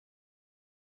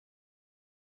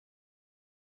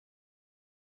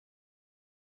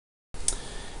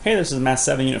Hey, this is Math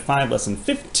 7 Unit 5 Lesson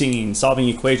 15, solving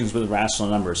equations with rational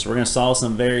numbers. So we're going to solve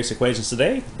some various equations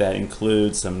today that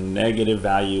include some negative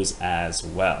values as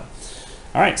well.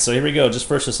 Alright, so here we go. Just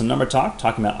first some number talk,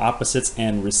 talking about opposites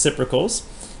and reciprocals.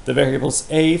 The variables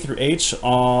a through h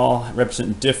all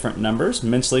represent different numbers.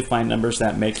 Mentally find numbers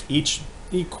that make each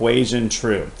equation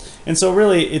true. And so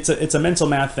really it's a mental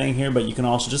math thing here, but you can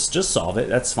also just solve it.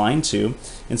 That's fine too.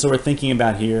 And so we're thinking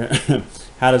about here,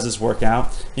 how does this work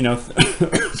out? You know,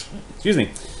 excuse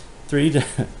me, 3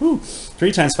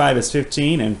 times 5 is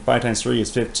 15 and 5 times 3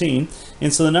 is 15.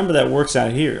 And so the number that works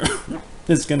out here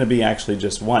is going to be actually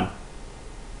just 1.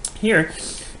 Here,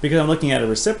 because I'm looking at a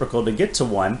reciprocal, to get to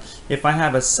 1, if I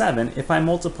have a 7, if I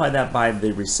multiply that by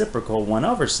the reciprocal 1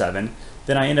 over 7,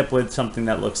 then I end up with something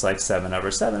that looks like 7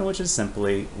 over 7, which is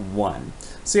simply 1.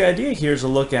 So the idea here is to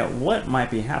look at what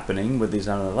might be happening with these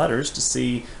other letters to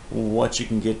see what you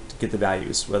can get the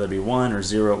values, whether it be 1 or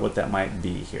 0, what that might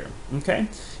be here. Okay?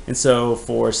 And so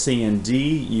for C and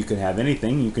D, you could have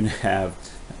anything. You can have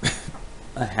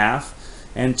a half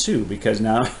and 2, because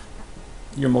now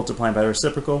you're multiplying by the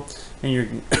reciprocal and you're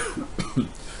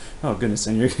oh goodness,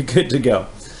 and you're good to go.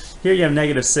 Here you have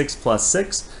negative 6 plus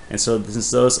 6, and so since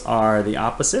those are the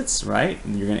opposites, right,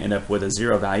 you're going to end up with a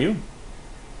 0 value.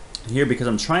 Here, because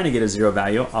I'm trying to get a 0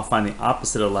 value, I'll find the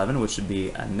opposite 11, which would be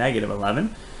a negative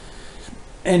 11.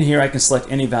 And here I can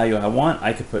select any value I want.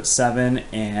 I could put 7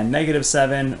 and negative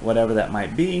 7, whatever that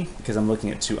might be, because I'm looking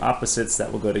at two opposites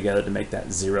that will go together to make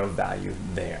that 0 value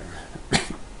there.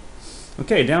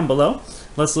 Okay, down below,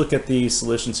 let's look at the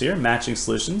solutions here, matching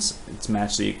solutions. Let's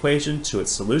match the equation to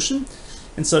its solution.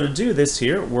 And so to do this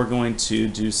here, we're going to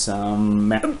do some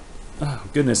math,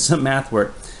 some math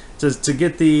work. To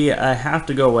get the half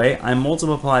to go away, I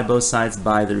multiply both sides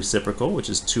by the reciprocal, which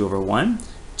is 2 over 1.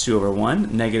 2 over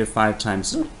 1, negative 5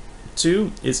 times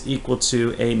 2 is equal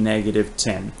to a negative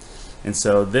 10. And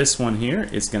so this one here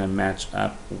is going to match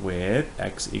up with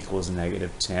x equals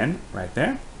negative 10 right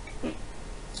there.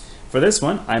 For this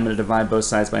one, I'm going to divide both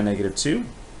sides by negative 2.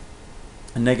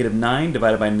 A negative 9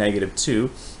 divided by negative 2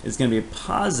 is going to be a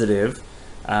positive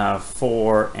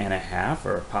 4.5,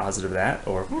 or a positive that,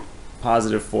 or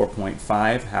positive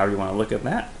 4.5, however you want to look at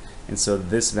that. And so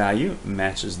this value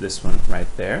matches this one right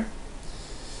there.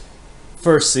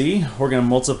 For C, we're going to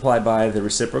multiply by the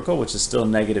reciprocal, which is still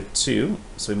negative 2.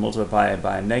 So we multiply it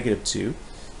by negative 2.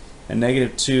 And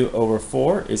negative 2 over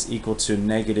 4 is equal to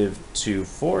negative 2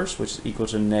 fourths, which is equal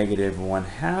to negative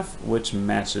 1/2, which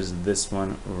matches this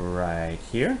one right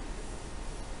here.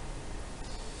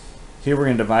 Here we're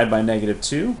going to divide by negative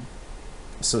 2.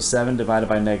 So 7 divided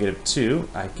by negative 2,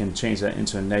 I can change that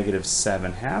into a negative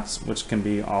 7/2, which can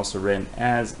be also written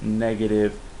as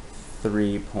negative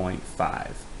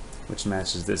 3.5, which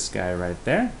matches this guy right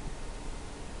there.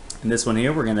 And this one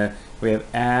here, we have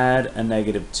add a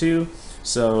negative 2.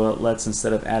 So let's,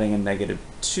 instead of adding a negative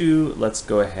 2, let's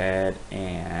go ahead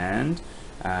and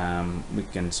we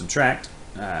can subtract.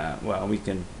 Well, we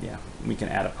can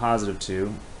add a positive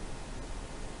 2.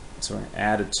 So we're going to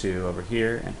add a 2 over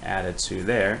here and add a 2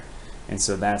 there. And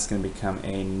so that's going to become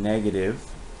a negative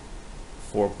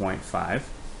 4.5,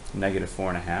 negative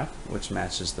 4.5, which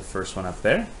matches the first one up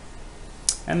there.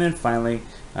 And then finally,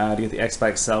 to get the x by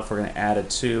itself, we're going to add a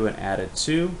 2 and add a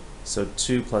 2. So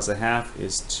 2 plus a half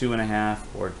is 2.5,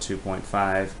 or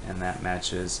 2.5, and that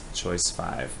matches choice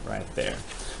 5 right there.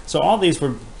 So all these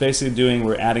we're basically doing,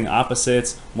 we're adding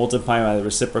opposites, multiplying by the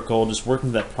reciprocal, just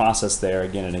working through that process there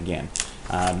again and again.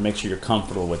 To make sure you're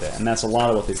comfortable with it. And that's a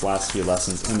lot of what these last few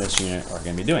lessons in this unit are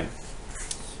going to be doing.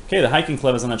 Okay, the hiking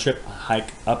club is on a trip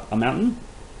hike up a mountain.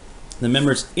 The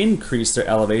members increase their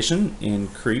elevation,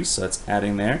 so that's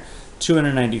adding there,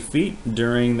 290 feet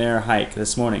during their hike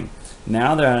this morning.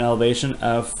 Now they're at an elevation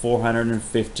of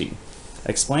 450.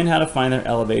 Explain how to find their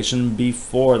elevation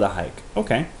before the hike.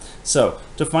 Okay, so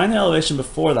to find the elevation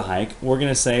before the hike, we're going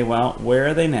to say, well, where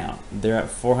are they now? They're at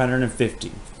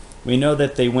 450. We know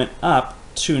that they went up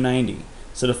 290.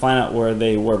 So to find out where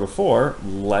they were before,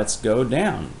 let's go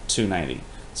down 290.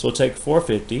 So we'll take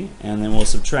 450 and then we'll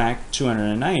subtract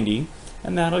 290,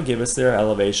 and that'll give us their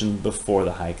elevation before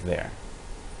the hike there.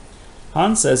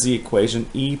 Hans says the equation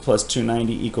e plus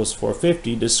 290 equals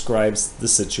 450 describes the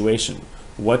situation.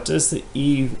 What does the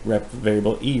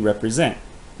variable e represent?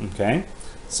 Okay,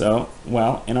 so,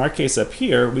 well, in our case up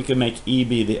here, we can make e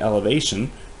be the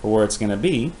elevation for where it's going to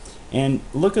be. And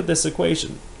look at this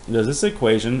equation. Does this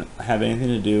equation have anything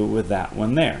to do with that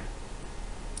one there?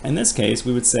 In this case,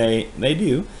 we would say they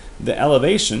do. The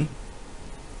elevation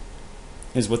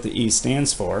is what the E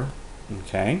stands for.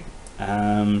 Okay.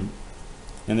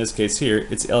 In this case here,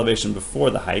 it's elevation before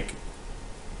the hike.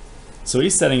 So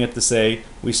he's setting it to say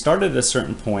we started at a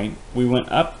certain point, we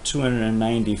went up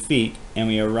 290 feet, and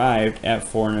we arrived at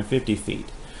 450 feet,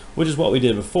 which is what we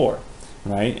did before,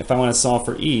 right? If I want to solve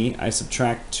for E, I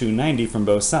subtract 290 from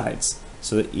both sides.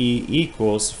 So that E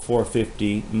equals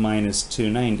 450 minus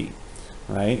 290,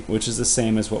 right? Which is the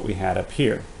same as what we had up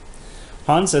here.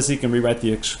 Hans says he can rewrite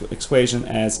the equation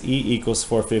as E equals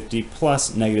 450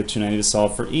 plus negative 290 to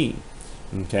solve for E.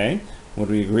 Okay, would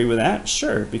we agree with that?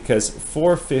 Sure, because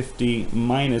 450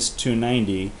 minus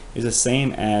 290 is the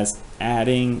same as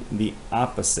adding the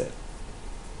opposite,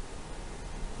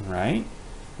 right?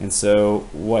 And so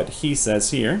what he says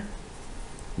here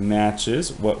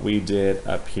matches what we did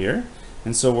up here.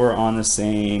 And so we're on the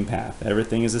same path.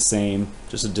 Everything is the same,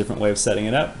 just a different way of setting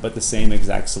it up, but the same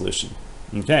exact solution.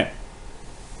 Okay.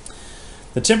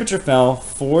 The temperature fell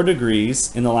 4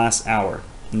 degrees in the last hour.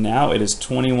 Now it is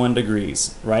 21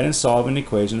 degrees. Write and solve an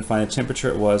equation to find the temperature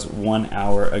it was 1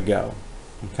 hour ago.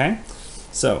 Okay?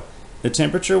 So the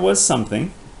temperature was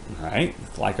something, right?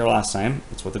 Like our last time,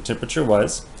 it's what the temperature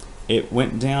was. It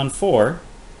went down 4,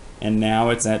 and now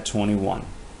it's at 21.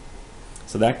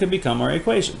 So that could become our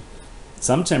equation.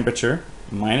 Some temperature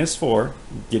minus 4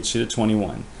 gets you to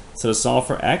 21. So to solve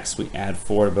for x, we add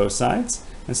 4 to both sides.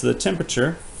 And so the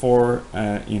temperature for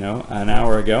an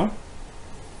hour ago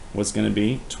was going to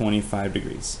be 25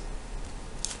 degrees.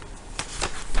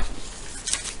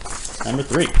 Number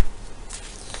 3.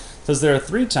 Says there are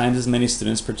 3 times as many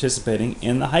students participating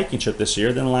in the hiking trip this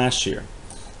year than last year.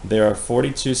 There are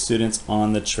 42 students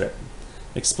on the trip.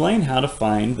 Explain how to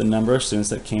find the number of students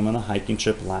that came on the hiking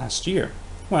trip last year.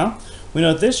 Well, we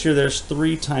know this year there's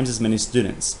 3 times as many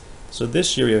students. So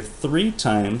this year we have 3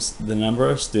 times the number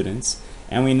of students,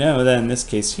 and we know that in this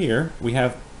case here we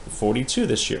have 42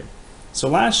 this year. So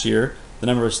last year the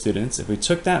number of students, if we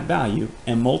took that value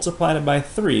and multiplied it by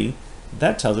 3,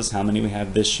 that tells us how many we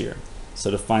have this year.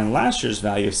 So to find last year's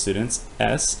value of students,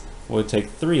 S, we'll take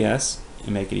 3S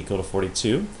and make it equal to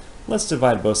 42. Let's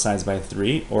divide both sides by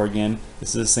 3, or again,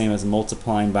 this is the same as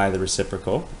multiplying by the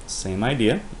reciprocal. Same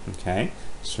idea, okay?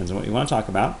 Just depends on what you want to talk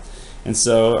about. And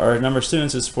so our number of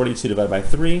students is 42 divided by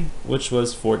 3, which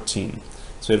was 14.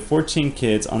 So we had 14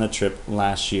 kids on the trip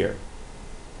last year.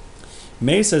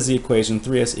 May says the equation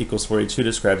 3s equals 42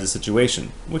 describes the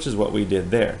situation, which is what we did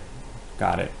there.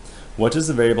 Got it. What does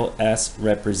the variable s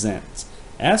represent?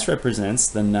 S represents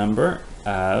the number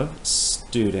of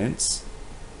students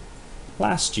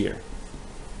last year.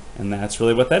 And that's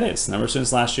really what that is. The number of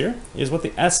students last year is what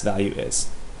the s value is.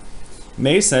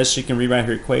 May says she can rewrite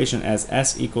her equation as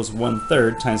s equals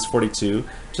 1/3 times 42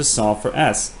 to solve for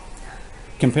s.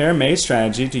 Compare May's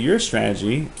strategy to your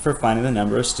strategy for finding the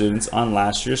number of students on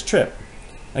last year's trip.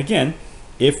 Again,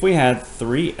 if we had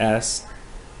 3s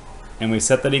and we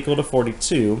set that equal to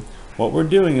 42, what we're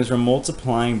doing is we're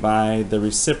multiplying by the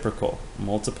reciprocal.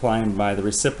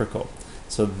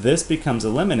 So this becomes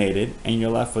eliminated, and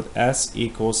you're left with s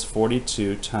equals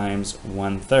 42 times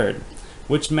 1/3,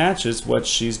 which matches what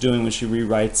she's doing when she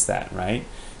rewrites that, right?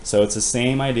 So it's the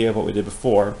same idea of what we did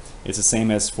before. It's the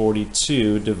same as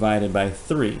 42 divided by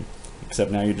 3,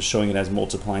 except now you're just showing it as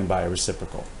multiplying by a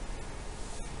reciprocal.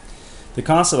 The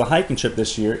cost of a hiking trip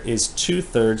this year is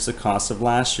 2/3 the cost of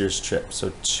last year's trip.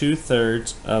 So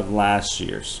 2/3 of last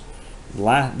year's.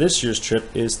 This year's trip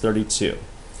is 32.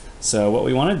 So what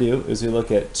we want to do is we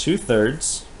look at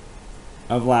 2/3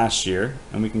 of last year,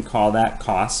 and we can call that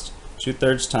cost.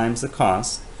 2/3 times the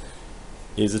cost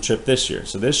is the trip this year.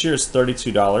 So this year is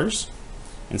 $32,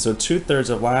 and so 2/3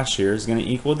 of last year is going to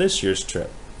equal this year's trip.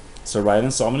 So write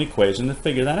and solve an equation to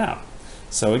figure that out.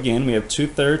 So again, we have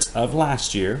 2/3 of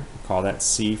last year, we'll call that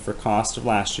C for cost of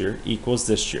last year, equals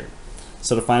this year.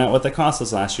 So to find out what the cost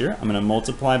was last year, I'm going to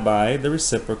multiply by the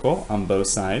reciprocal on both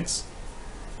sides.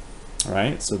 All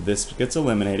right, so this gets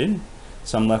eliminated.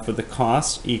 So I'm left with the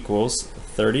cost equals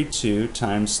 32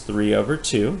 times 3 over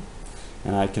 2.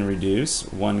 And I can reduce.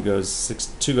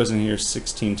 2 goes in here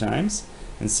 16 times.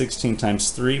 And 16 times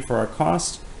 3 for our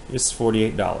cost is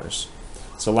 $48.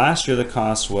 So last year the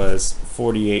cost was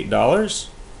 $48.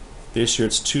 This year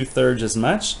it's 2/3 as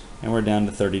much, and we're down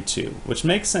to 32, which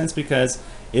makes sense because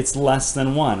it's less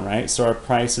than 1, right? So our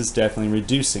price is definitely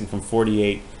reducing from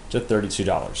 $48 to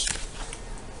 $32.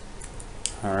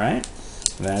 All right,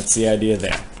 that's the idea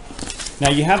there. Now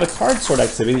you have a card sort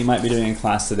activity that you might be doing in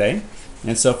class today.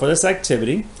 And so for this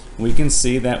activity, we can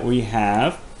see that we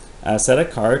have a set of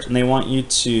cards, and they want you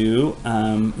to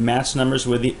match numbers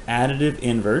with the additive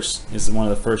inverse. This is one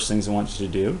of the first things I want you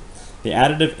to do. The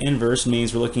additive inverse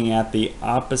means we're looking at the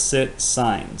opposite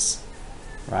signs,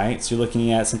 right? So you're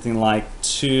looking at something like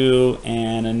 2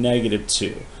 and a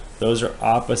 -2. Those are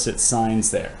opposite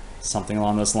signs there. something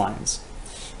along those lines.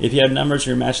 If you have numbers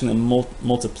you're matching the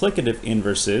multiplicative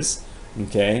inverses,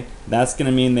 okay, that's going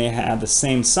to mean they have the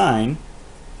same sign,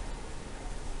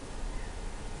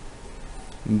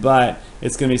 but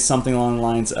it's going to be something along the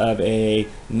lines of a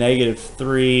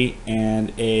 -3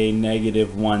 and a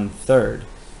 -1/3.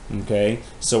 Okay,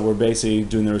 so we're basically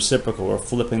doing the reciprocal, we're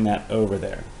flipping that over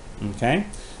there. Okay,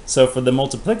 so for the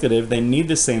multiplicative, they need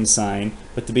the same sign,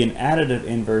 but to be an additive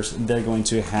inverse, they're going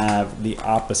to have the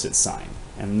opposite sign.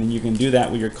 And then you can do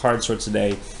that with your card sort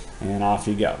today, and off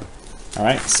you go. All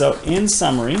right, so in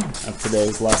summary of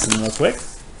today's lesson real quick,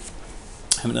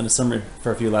 I haven't done a summary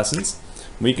for a few lessons.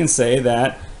 We can say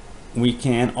that we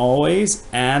can always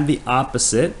add the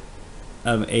opposite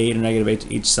of 8 or -8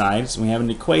 to each side. So we have an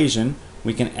equation,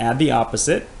 we can add the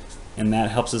opposite, and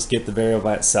that helps us get the variable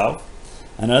by itself.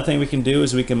 Another thing we can do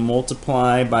is we can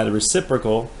multiply by the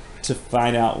reciprocal to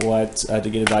find out what, to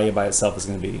get a value by itself is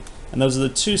going to be. And those are the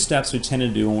two steps we tend to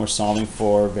do when we're solving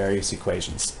for various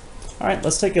equations. All right,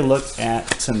 let's take a look at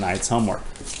tonight's homework.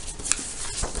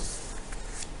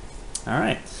 All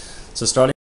right, so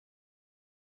starting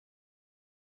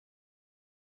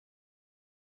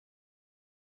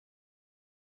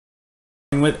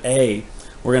with A,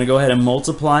 we're going to go ahead and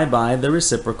multiply by the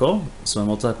reciprocal. So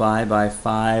multiply by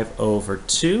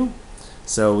 5/2.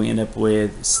 So we end up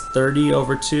with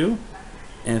 30/2,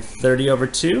 and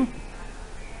 30/2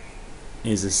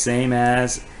 is the same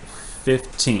as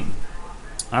 15.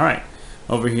 All right,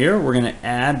 over here we're going to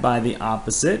add by the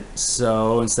opposite.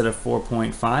 So instead of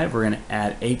 4.5, we're going to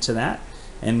add 8 to that.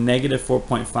 And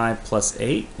 -4.5 plus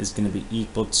 8 is going to be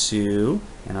equal to,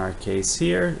 in our case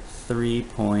here,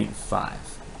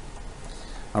 3.5.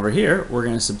 Over here, we're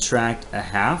going to subtract a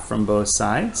half from both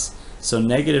sides. So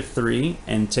 -3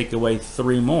 and take away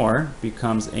 3 more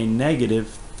becomes a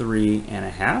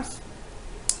 -3.5.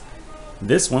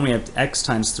 This one, we have x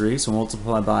times 3, so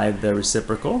multiply by the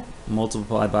reciprocal.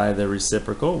 Multiply by the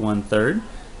reciprocal, 1/3.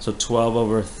 So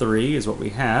 12/3 is what we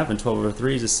have, and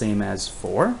 12/3 is the same as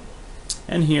 4.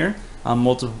 And here, I'll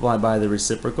multiply by the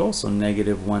reciprocal, so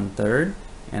 -1/3,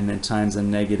 and then times a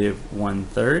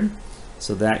 -1/3.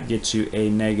 So that gets you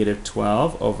a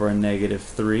 -12 over a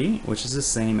 -3, which is the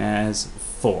same as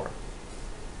 4.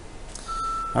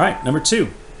 All right, number 2.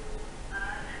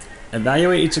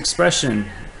 Evaluate each expression.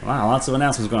 Wow, lots of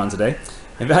announcements going on today.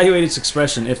 Evaluate each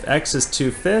expression if x is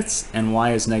 2/5 and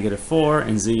y is -4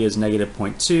 and z is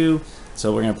 -0.2.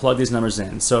 So we're going to plug these numbers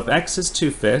in. So if x is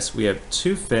 2/5, we have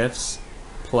 2/5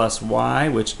 plus y,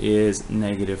 which is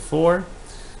 -4.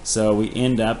 So we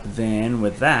end up then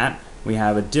with that, we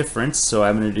have a difference. So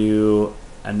I'm going to do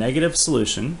a negative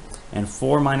solution, and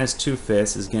 4 minus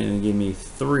 2/5 is going to give me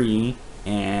 3,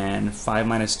 and 5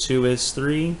 minus 2 is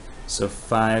 3. So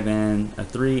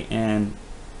 3 and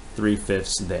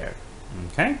 3/5 there.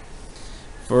 Okay.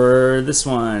 For this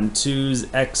one, 2's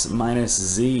x minus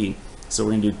z. So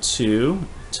we're going to do 2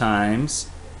 times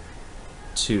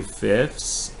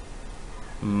 2/5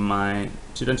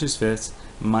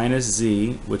 minus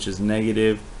z, which is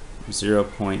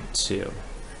 -0.2.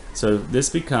 So this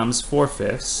becomes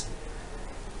 4/5,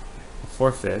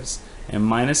 and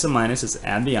minus a minus is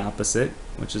add the opposite,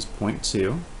 which is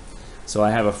 0.2. So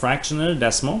I have a fraction and a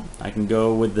decimal. I can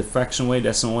go with the fraction way,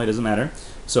 decimal way, doesn't matter.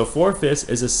 So 4/5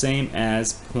 is the same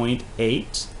as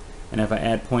 0.8, and if I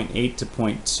add 0.8 to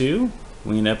 0.2,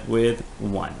 we end up with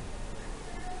 1.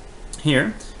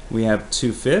 Here we have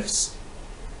 2/5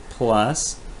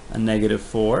 plus a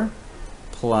 -4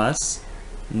 plus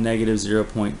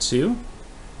 -0.2.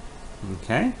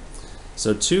 Okay,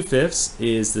 so 2/5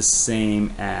 is the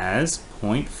same as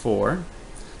 0.4.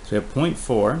 So we have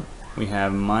 0.4, we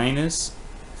have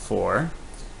 -4,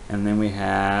 and then we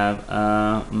have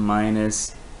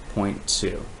minus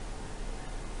 0.2.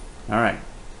 All right,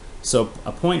 so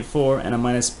a 0.4 and a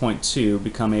minus 0.2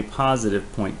 become a positive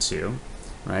 0.2,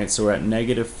 right? So we're at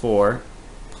 -4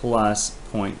 plus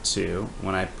 0.2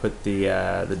 when I put the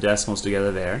decimals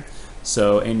together there.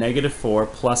 So a -4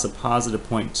 plus a positive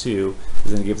 0.2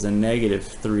 is going to give us a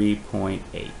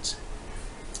 -3.8.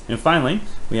 And finally,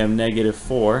 we have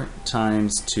 -4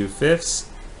 times 2/5.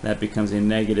 That becomes a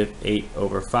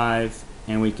 -8/5,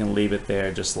 and we can leave it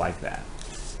there just like that.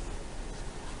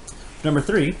 Number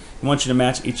 3, we want you to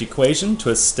match each equation to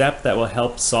a step that will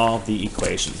help solve the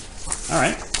equation. All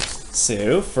right,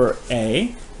 so for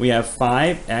A, we have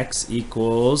 5x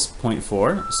equals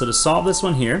 0.4. So to solve this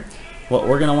one here, what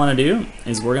we're going to want to do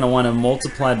is we're going to want to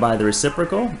multiply by the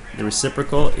reciprocal. The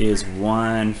reciprocal is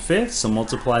 1/5, so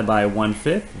multiply by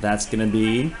 1/5. That's going to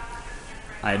be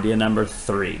idea number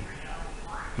 3.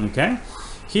 Okay,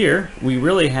 Here, we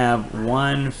really have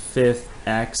 1/5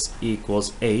 x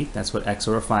equals 8. That's what x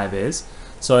over 5 is.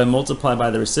 So I multiply by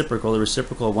the reciprocal. The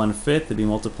reciprocal of 1/5 would be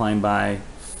multiplying by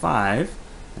 5,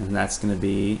 and that's going to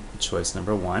be choice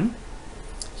number 1.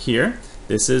 Here,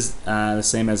 this is the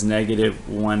same as negative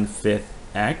 1/5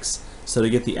 x. So to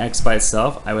get the x by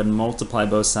itself, I would multiply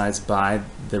both sides by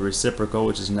the reciprocal,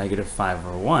 which is negative 5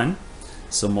 over 1.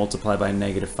 So multiply by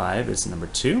negative 5 is number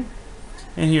 2.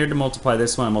 And here to multiply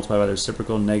this one, I multiply by the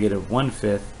reciprocal. Negative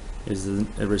 1/5 is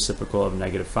the reciprocal of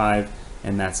negative 5,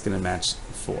 and that's going to match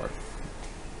 4.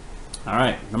 All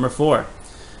right, number 4.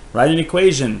 Write an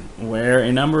equation where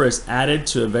a number is added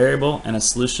to a variable and a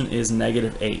solution is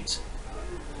negative 8.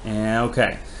 And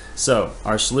okay, so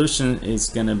our solution is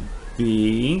going to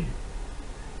be,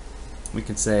 we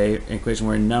could say, an equation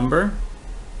where a number,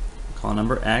 call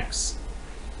number x,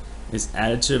 is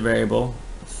added to a variable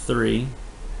 3,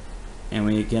 and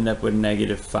we end up with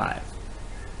negative 5.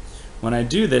 When I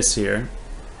do this here,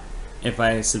 if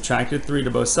I subtracted 3 to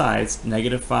both sides,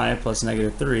 negative 5 plus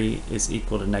negative 3 is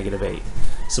equal to negative 8.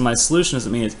 So my solution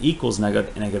doesn't mean it equals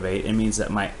negative 8, it means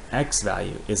that my x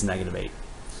value is negative 8.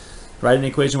 Write an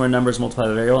equation where a number is multiplied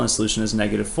by a variable and the solution is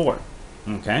negative 4.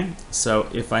 Okay, so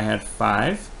if I had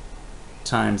 5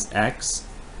 times x,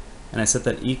 and I set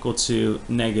that equal to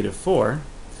negative 4,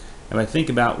 if I think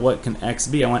about what can x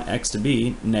be, I want x to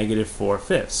be negative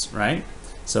 4/5, right?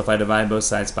 So if I divide both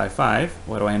sides by 5,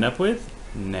 what do I end up with?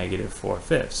 Negative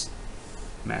 4/5.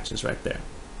 Matches right there.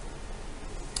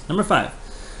 Number 5.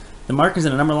 The markings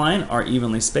in a number line are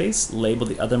evenly spaced. Label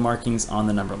the other markings on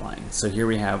the number line. So here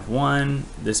we have 1.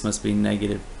 This must be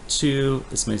negative 2.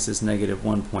 This makes this negative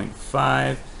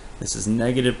 1.5. This is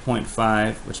negative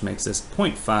 0.5, which makes this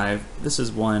 0.5. This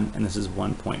is 1, and this is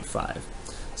 1.5.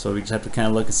 So we just have to kind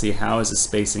of look and see how is the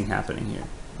spacing happening here,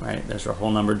 right? There's our whole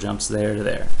number jumps there to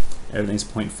there. Everything's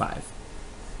 0.5.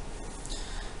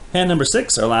 And number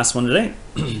 6, our last one today.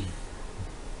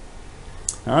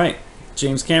 All right,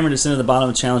 James Cameron descended to the bottom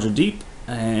of Challenger Deep,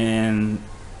 and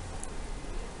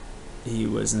he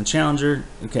was in the Challenger.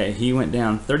 Okay, he went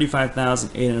down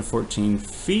 35,814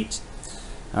 feet.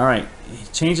 All right,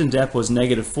 change in depth was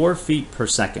negative 4 feet per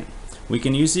second. We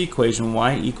can use the equation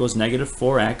y equals negative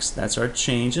 4x, that's our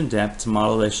change in depth, to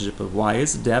model the relationship of y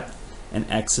is depth and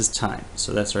x is time.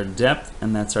 So that's our depth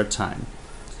and that's our time.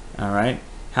 All right,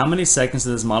 how many seconds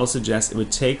does this model suggest it would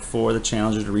take for the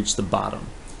Challenger to reach the bottom?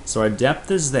 So our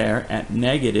depth is there at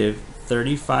negative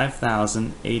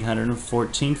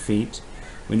 35,814 feet.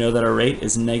 We know that our rate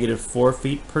is negative 4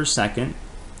 feet per second,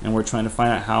 and we're trying to find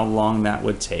out how long that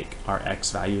would take, our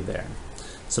x value there.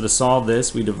 So to solve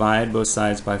this, we divide both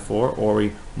sides by 4, or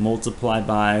we multiply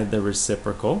by the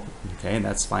reciprocal. Okay, and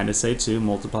that's fine to say too,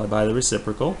 multiply by the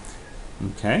reciprocal.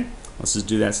 Okay, let's just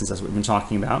do that since that's what we've been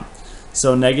talking about.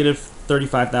 So negative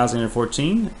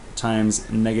 35,814 times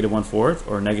negative 1/4,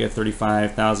 or negative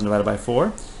 35,000 divided by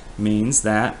 4, means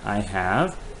that I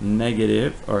have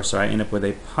negative, or sorry, I end up with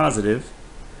a positive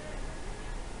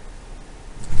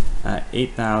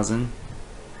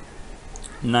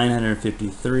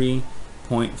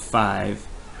 8,953.5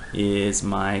 is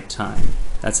my time.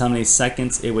 That's how many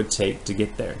seconds it would take to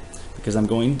get there. Because I'm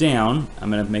going down,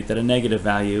 I'm going to make that a negative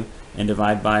value and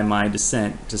divide by my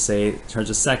descent to say, in terms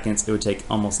of seconds, it would take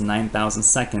almost 9,000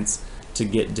 seconds to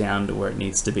get down to where it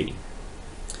needs to be.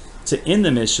 To end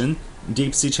the mission,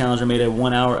 Deep Sea Challenger made a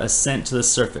 1-hour ascent to the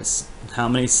surface. How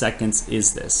many seconds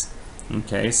is this?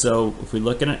 Okay, so if we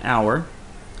look at an hour,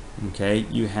 okay,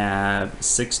 you have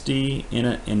 60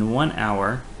 in 1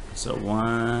 hour. So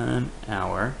 1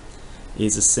 hour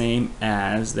is the same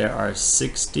as there are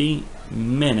 60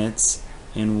 minutes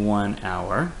in 1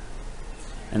 hour,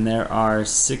 and there are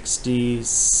 60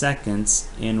 seconds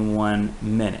in 1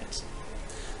 minute.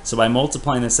 So by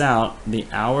multiplying this out, the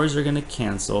hours are going to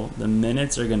cancel, the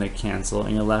minutes are going to cancel,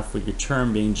 and you're left with your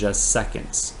term being just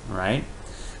seconds, right?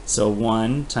 So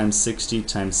 1 times 60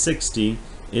 times 60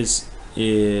 is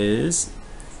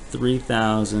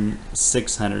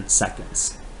 3,600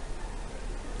 seconds.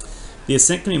 The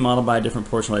ascent can be modeled by a different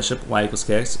proportional relationship, y equals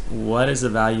kx. What is the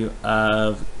value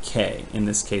of k in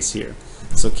this case here?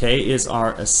 So k is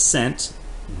our ascent,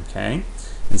 okay?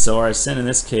 And so our ascent in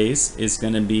this case is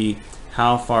going to be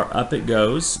how far up it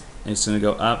goes. It's going to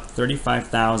go up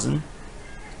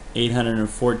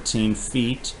 35,814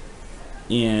 feet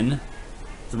in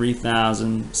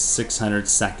 3,600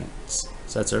 seconds.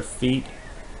 So that's our feet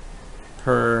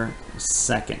per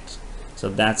second. So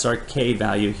that's our k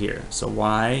value here. So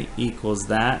y equals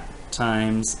that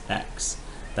times x.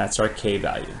 That's our k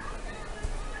value.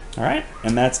 All right,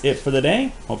 and that's it for the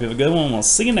day. Hope you have a good one. We'll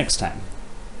see you next time.